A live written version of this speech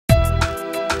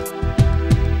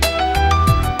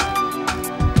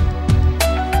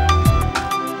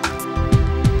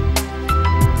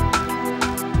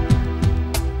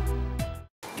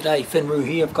G'day, Finru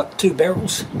here. I've got 2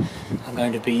 barrels. I'm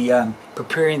going to be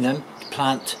preparing them to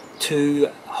plant 2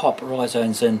 hop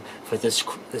rhizomes in for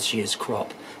this year's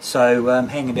crop. So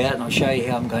hang about and I'll show you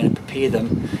how I'm going to prepare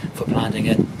them for planting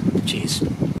in. Cheers.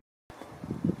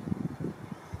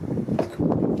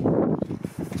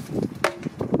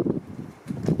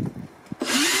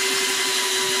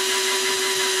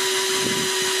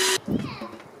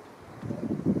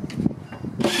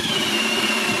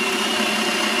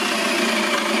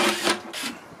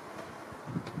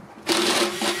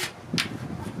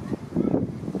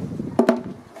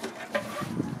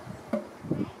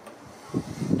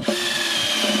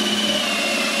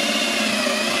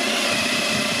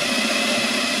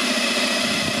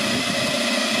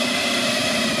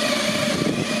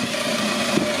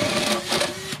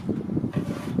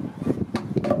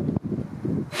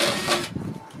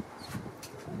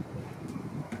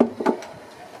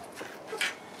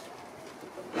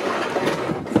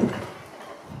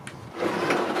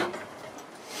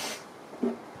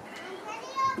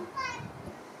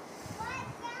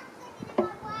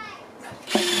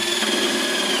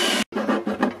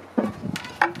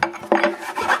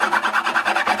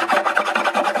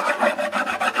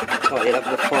 Tidy up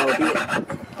the pile here.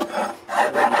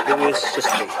 What you do is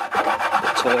just be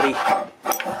tidy.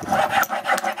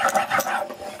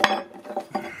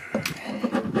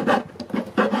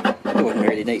 You wouldn't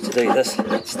really need to do this,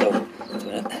 still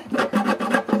doing it.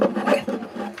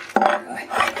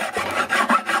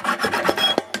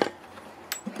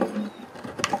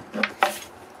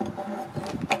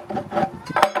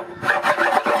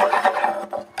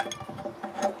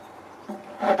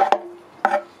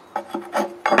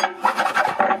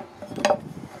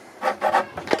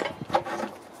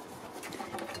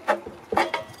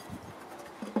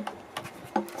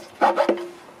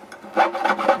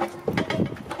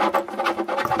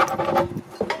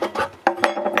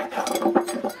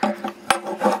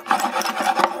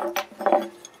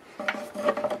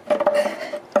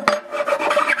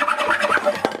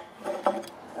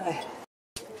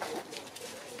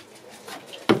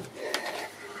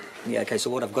 Yeah, okay, so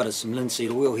what I've got is some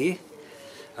linseed oil here,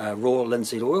 raw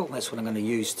linseed oil. That's what I'm going to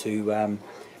use to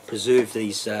preserve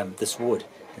this wood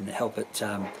and help it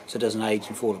so it doesn't age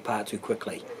and fall apart too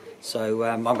quickly. So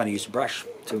I'm going to use a brush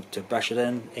to brush it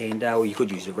in, and or you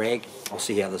could use a rag. I'll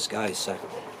see how this goes. So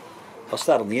I'll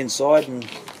start on the inside and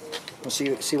we'll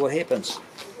see what happens.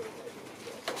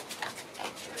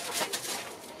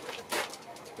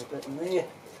 A bit in there.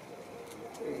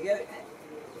 There you go.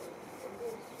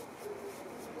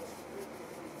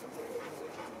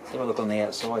 Let's have a look on the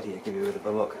outside here, give you a bit of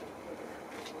a look.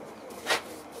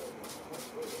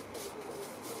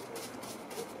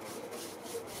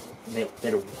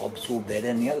 That'll absorb that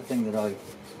in. The other thing that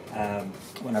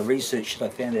when I researched it, I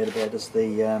found out about is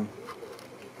when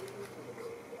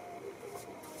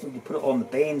you put it on the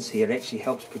bands here, it actually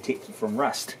helps protect it from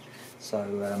rust. So,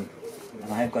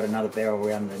 and I have got another barrel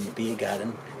around in the beer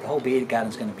garden. The whole beer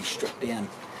garden is going to be stripped down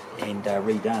and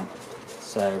redone.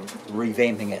 So,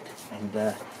 revamping it. And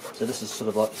so this is sort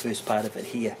of like the first part of it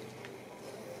here.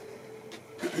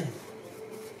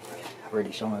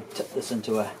 Really, so I'm going to tip this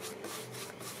into a...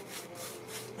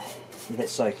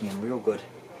 That's soaking in real good.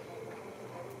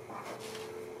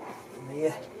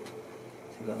 There.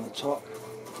 See that on the top?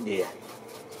 Yeah.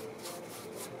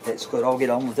 That's good. I'll get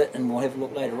on with it and we'll have a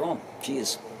look later on.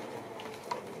 Cheers.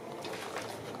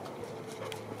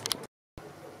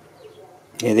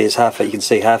 Yeah, there's half of it. You can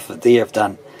see half of it there I've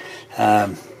done.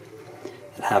 And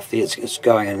half there, it's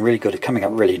going in really good. It's coming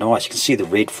up really nice. You can see the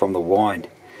red from the wine.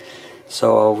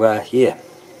 So I'll, yeah.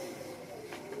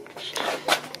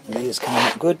 There's coming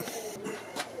up good.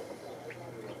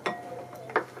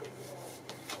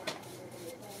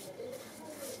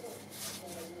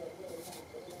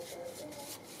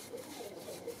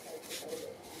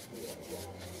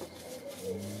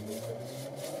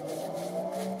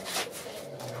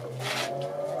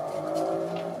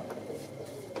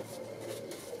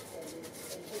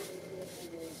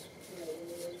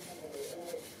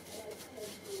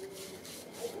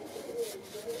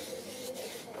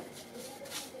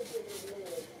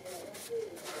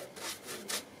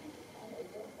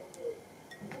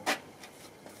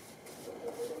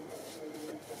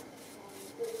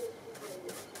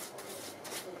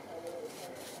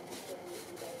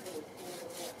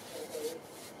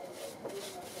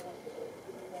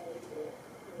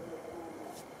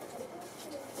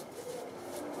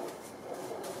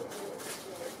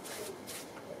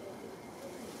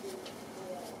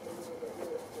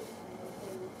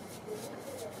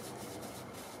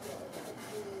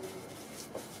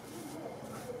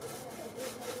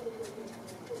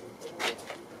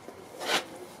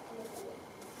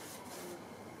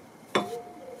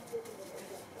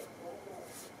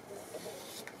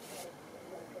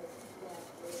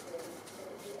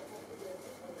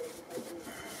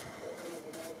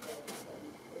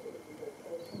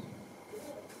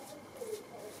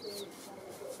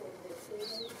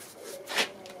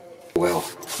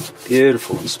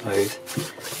 beautiful and smooth.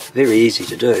 Very easy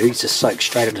to do, it's just soaked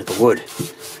straight into the wood.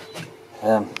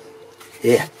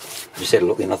 Yeah, I just had a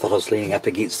look then, I thought I was leaning up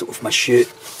against it with my shirt.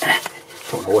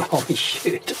 Putting oil on my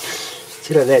shirt.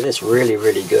 See like that, that's really,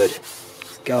 really good.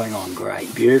 It's going on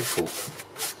great, beautiful.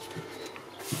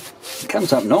 It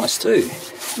comes up nice too.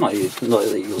 Not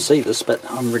that you'll see this, but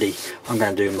I'm going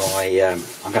to do my,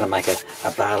 I'm going to make a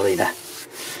bar leader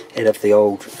out of the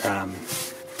old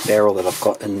barrel that I've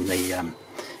got in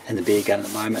the beer gun at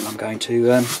the moment. I'm going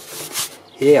to,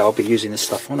 yeah, I'll be using this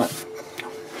stuff on it.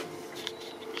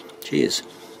 Cheers.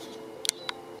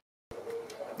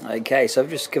 Okay, so I've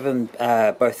just given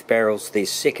both barrels the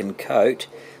second coat.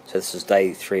 So this is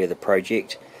day 3 of the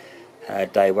project.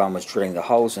 Day 1 was drilling the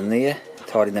holes in there,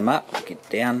 tidying them up, get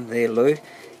down there, Lou.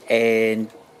 And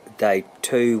day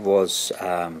 2 was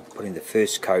putting the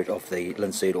first coat of the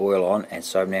linseed oil on, and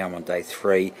so now I'm on day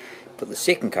 3, put the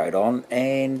second coat on.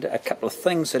 And a couple of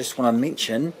things I just want to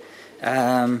mention.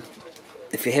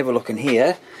 If you have a look in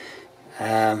here,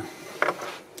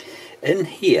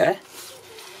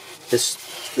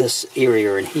 this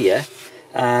area in here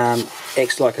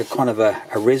acts like a kind of a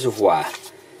reservoir.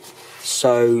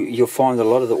 So you'll find that a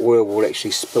lot of the oil will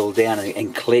actually spill down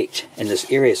and collect in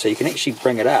this area. So you can actually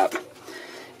bring it up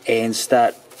and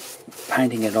start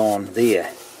painting it on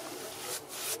there.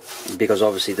 Because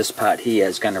obviously this part here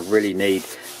is going to really need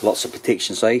lots of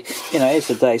protection. So, you know, as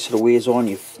the day sort of wears on,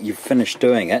 you've finished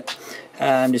doing it,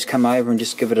 just come over and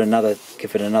just give it another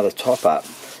top up.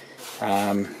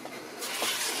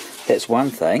 That's one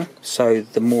thing. So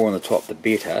the more on the top, the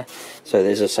better. So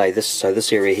as I say,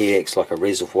 this area here acts like a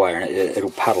reservoir, and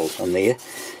it'll puddle in there,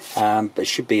 but it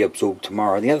should be absorbed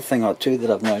tomorrow. The other thing too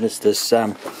that I've noticed is,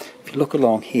 if you look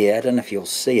along here, I don't know if you'll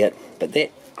see it, but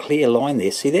that clear line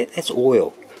there, see that? That's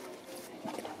oil.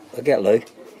 Look out, Lou.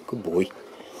 Good boy.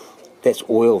 That's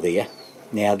oil there.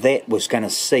 Now that was going to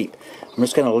seep. I'm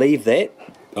just going to leave that.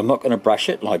 I'm not going to brush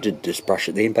it. I did just brush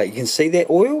it then, but you can see that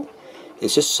oil?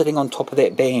 It's just sitting on top of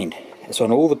that band. It's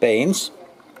on all the bands.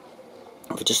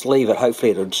 If I just leave it,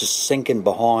 hopefully it'll just sink in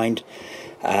behind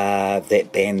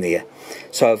that band there.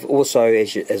 So I've also,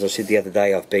 as I said the other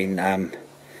day, I've been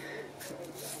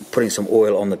putting some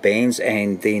oil on the bands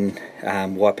and then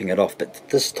wiping it off. But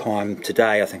this time,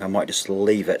 today, I think I might just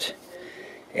leave it.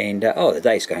 And, oh, the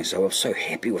day's going so well. I'm so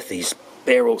happy with these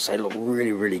barrels. They look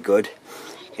really, really good.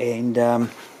 And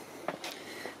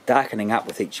darkening up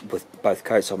with both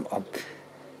coats. I'll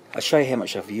show you how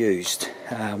much I've used.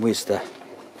 Where's the...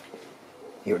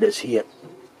 Here it is here.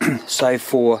 So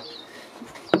for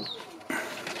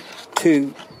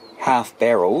 2 half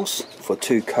barrels for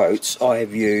 2 coats, I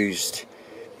have used...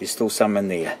 There's still some in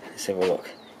there. Let's have a look.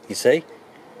 You see?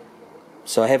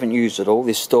 So I haven't used it all.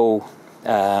 There's still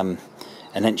an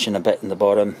inch and a bit in the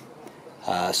bottom.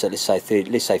 So let's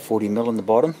say 40 mil in the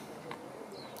bottom,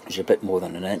 which is a bit more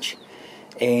than an inch.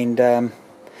 And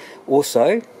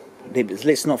also,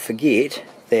 let's not forget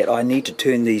that I need to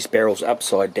turn these barrels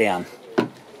upside down,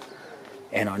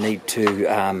 and I need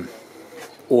to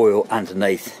oil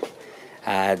underneath.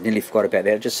 Nearly forgot about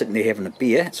that. Just sitting there having a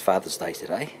beer. It's Father's Day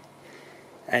today,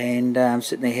 and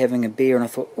sitting there having a beer, and I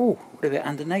thought, oh, what about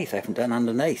underneath? I haven't done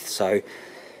underneath. So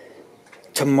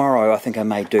tomorrow I think I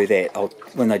may do that.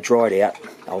 When they dried out,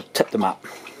 I'll tip them up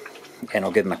and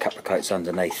I'll give them a couple of coats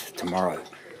underneath tomorrow.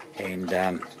 And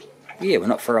yeah, we're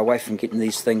not far away from getting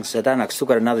these things done. I've still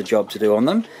got another job to do on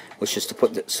them, which is to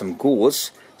put some gauze,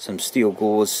 some steel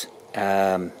gauze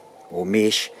or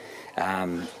mesh,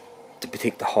 to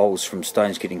protect the holes from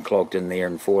stones getting clogged in there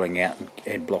and falling out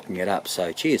and blocking it up.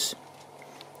 So cheers.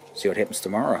 See what happens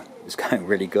tomorrow. It's going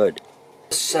really good.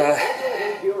 This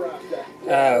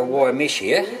wire mesh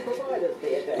here,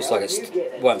 looks like it's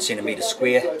 1 centimetre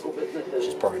square, which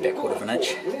is probably about 1/4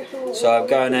 inch. So I'm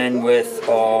going in with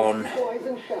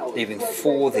leaving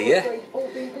 4 there,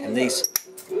 and these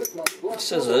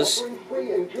scissors,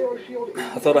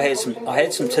 I thought I had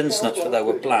some tin snips, but they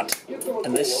were blunt,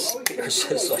 and this pair of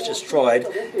scissors I just tried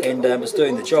and was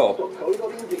doing the job.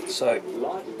 So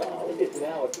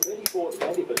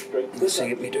let's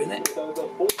see me doing that.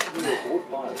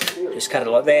 Just cut it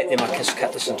like that. Then I just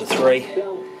cut this into 3.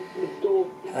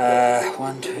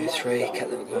 1, 2, 3.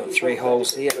 Got 3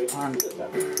 holes there. 1.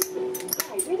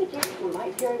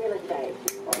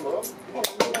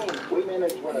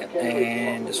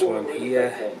 And this one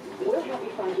here.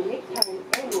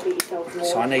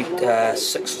 So I need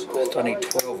 6. I need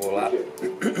 12 all up.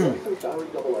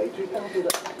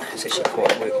 It's actually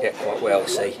worked out quite well.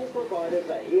 See.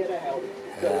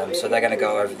 So they're going to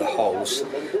go over the holes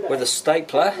with a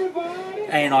stapler,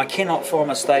 and I cannot find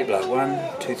my stapler. 1,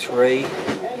 2, 3,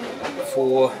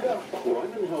 4,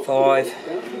 5,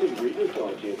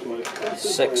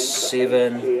 6,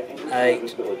 7,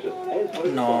 8,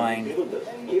 9,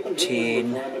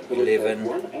 10, 11,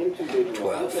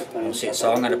 12. That's it.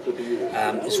 So I'm going to,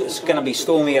 it's going to be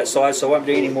stormy outside, so I won't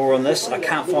do any more on this. I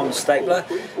can't find the stapler,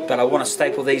 but I want to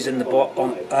staple these in the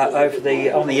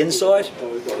on the inside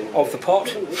of the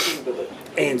pot,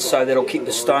 and so that'll keep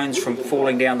the stones from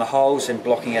falling down the holes and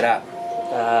blocking it up.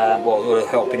 Well, it'll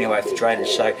help anyway for drainage.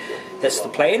 So that's the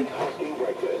plan.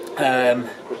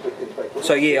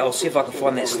 So yeah, I'll see if I can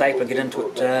find that stapler and get into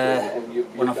it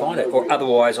when I find it, or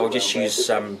otherwise I'll just use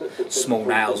some small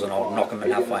nails and I'll knock them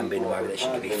in halfway and bend them over. That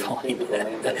should be fine.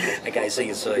 Okay, see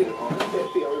you soon.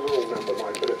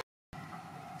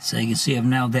 So you can see I've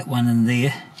nailed that one in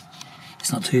there.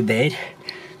 It's not too bad.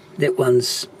 That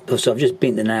one's, so I've just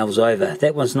bent the nails over.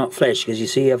 That one's not flash because you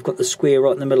see I've got the square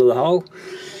right in the middle of the hole.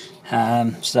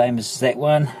 Same as that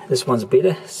one. This one's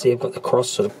better. See, I've got the cross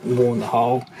sort of more in the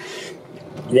hole.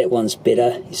 That one's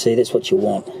better. You see, that's what you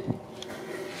want.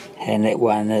 And that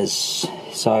one is,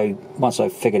 so once I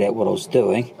figured out what I was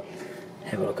doing,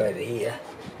 have a look over here.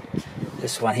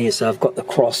 This one here, so I've got the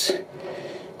cross,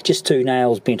 just 2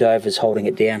 nails bent over is holding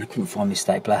it down. I couldn't find my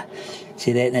stapler.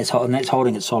 See that? That's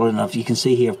holding it solid enough. You can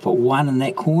see here I've put one in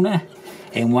that corner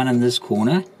and one in this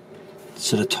corner,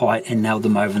 sort of tight, and nailed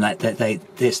them over, and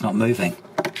that's not moving.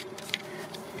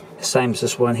 Same as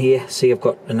this one here. See, I've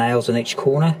got the nails in each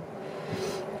corner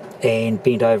and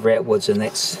bent over outwards, and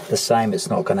that's the same. It's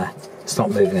not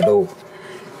moving at all.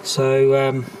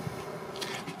 So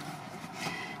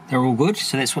they're all good.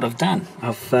 So that's what I've done.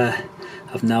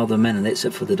 I've nailed them in, and that's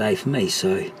it for the day for me.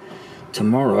 So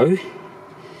tomorrow,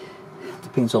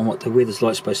 depends on what the weather's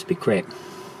like. Supposed to be crap.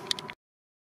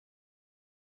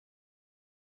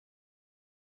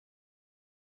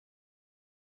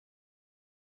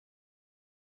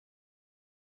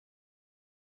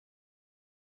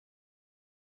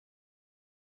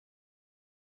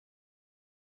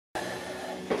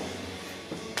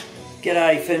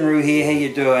 G'day, Finru here, how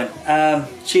you doing?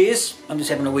 Cheers, I'm just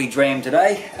having a wee dram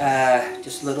today.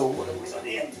 Just a little, what have we got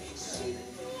here?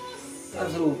 A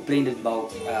little blended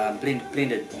malt,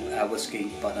 blended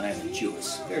whiskey by the name of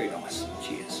Jewis. Very nice,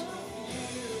 cheers.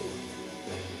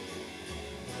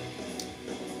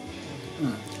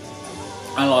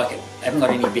 I like it. I haven't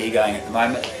got any beer going at the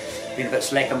moment. Been a bit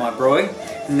slack on my brewing,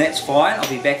 and that's fine. I'll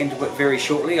be back into it very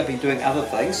shortly. I've been doing other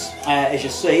things, as you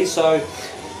see. So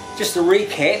just a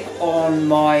recap on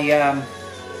my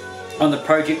on the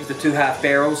project with the 2.5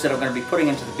 barrels that I'm going to be putting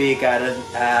into the beer garden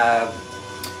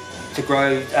to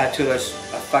grow to those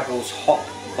Fuggles hop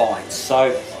vines.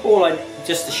 So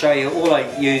just to show you, all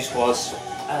I used was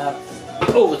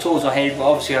all the tools I had.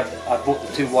 Well, obviously I bought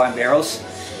the 2 wine barrels.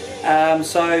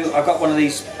 So I got one of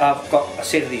these. I've got a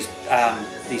set of these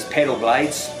paddle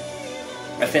blades,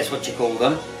 if that's what you call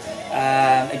them,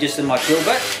 and just in my drill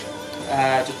bit.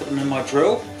 Just put them in my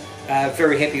drill.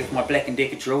 Very happy with my Black &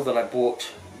 Decker drill that I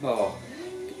bought a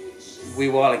wee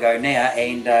while ago now,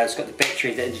 and it's got the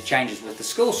battery that interchanges with the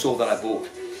skill saw that I bought.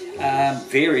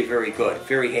 Very, very good.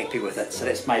 Very happy with it. So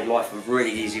that's made life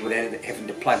really easy without having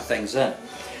to plug things in.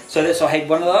 So I had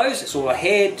one of those. That's all I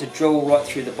had to drill right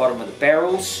through the bottom of the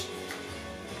barrels.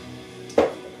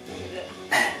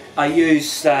 I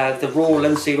used the raw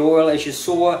linseed oil, as you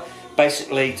saw,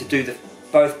 basically to do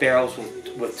both barrels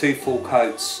with 2 full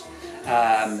coats,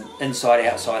 inside,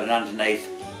 outside and underneath,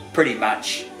 pretty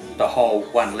much the whole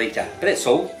 1 litre. But that's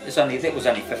all. That was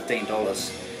only $15.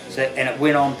 So, and it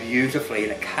went on beautifully,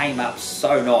 and it came up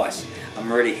so nice.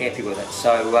 I'm really happy with it.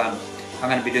 So I'm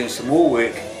going to be doing some more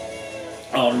work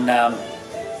on,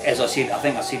 as I think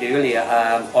I said earlier,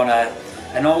 on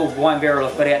an old wine barrel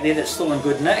I've got out there that's still in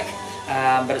good nick,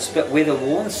 but it's a bit weather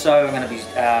worn. So I'm going to be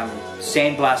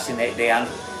sandblasting that down.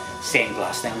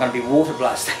 I'm going to be water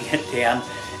blasting it down,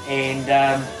 and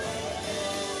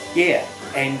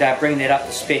bringing that up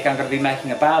to spec. I'm going to be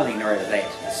making a bar liner out of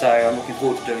that, so I'm looking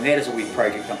forward to doing that as a wee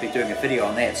project. I'll be doing a video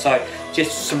on that. So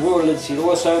just some raw linseed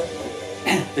oil, so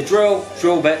the drill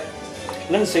bit,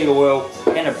 linseed oil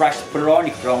and a brush to put it on.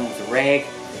 You put it on with a rag,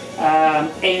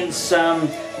 and some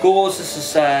gauze. This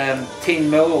is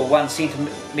 10mm or 1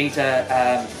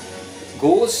 centimetre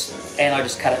gauze, and I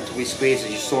just cut it into wee squares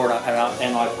as you saw,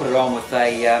 and I put it on with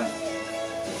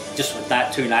just with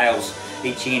 2 nails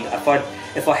each end.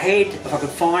 If I could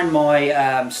find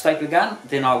my stapler gun,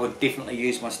 then I would definitely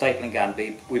use my stapling gun. Be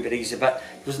a wee bit easier, but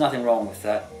there's nothing wrong with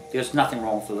that. There's nothing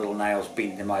wrong with the little nails,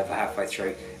 bending them over halfway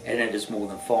through, and it is more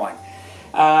than fine.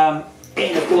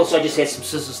 And of course I just had some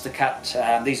scissors to cut.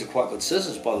 These are quite good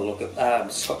scissors by the look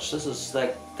of Scotch scissors.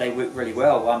 They work really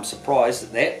well. I'm surprised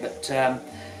at that, but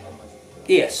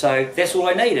yeah, so that's all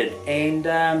I needed.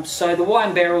 And so the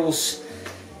wine barrels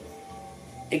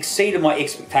exceeded my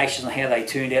expectations on how they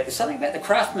turned out. There's something about the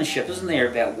craftsmanship, isn't there,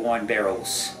 about wine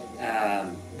barrels,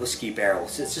 whiskey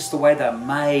barrels. It's just the way they're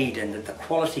made and the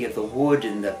quality of the wood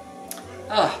and the...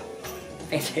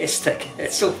 fantastic.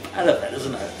 It's all part of it,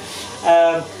 isn't it?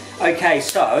 Okay,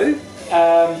 so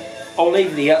I'll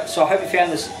leave it up. So I hope you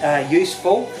found this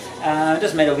useful. It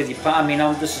doesn't matter whether you plant, I mean,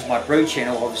 this is my brew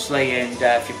channel obviously, and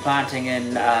if you're planting in,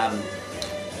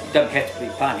 you don't have to be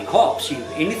planting hops,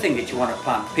 anything that you want to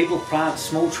plant. People plant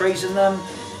small trees in them,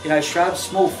 you know, shrubs,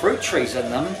 small fruit trees in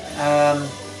them,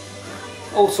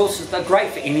 all sorts of, they're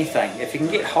great for anything, if you can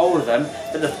get hold of them.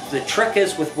 But the trick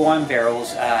is with wine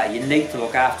barrels, you need to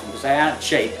look after them because they aren't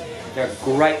cheap. They're a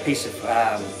great piece of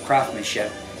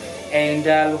craftsmanship, and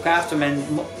look after them.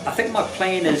 And I think my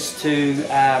plan is to,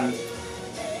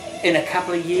 in a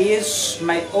couple of years,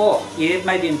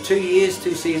 maybe in 2 years,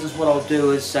 2 seasons, what I'll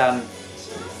do is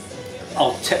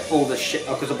I'll tip all the shit,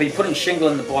 because I've been putting shingle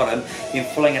in the bottom, then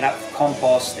filling it up with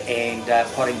compost and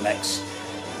potting mix,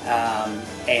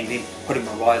 and then putting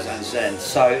my rhizomes in.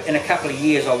 So in a couple of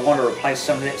years I want to replace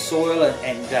some of that soil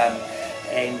and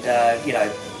you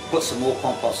know, put some more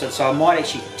compost in. So I might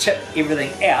actually tip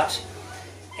everything out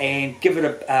and give it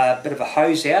a bit of a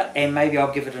hose out, and maybe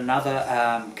I'll give it another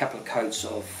couple of coats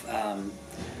of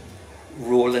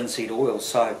raw linseed oil.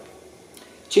 So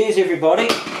cheers everybody,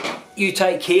 you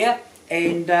take care,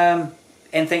 and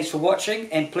thanks for watching,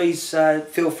 and please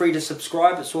feel free to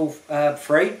subscribe. It's all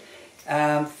free.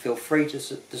 Feel free to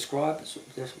subscribe.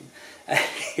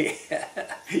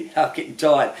 I'm getting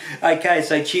tired. Okay,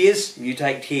 so cheers, you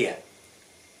take care.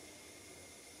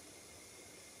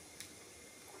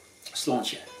 Let's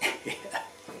launch it.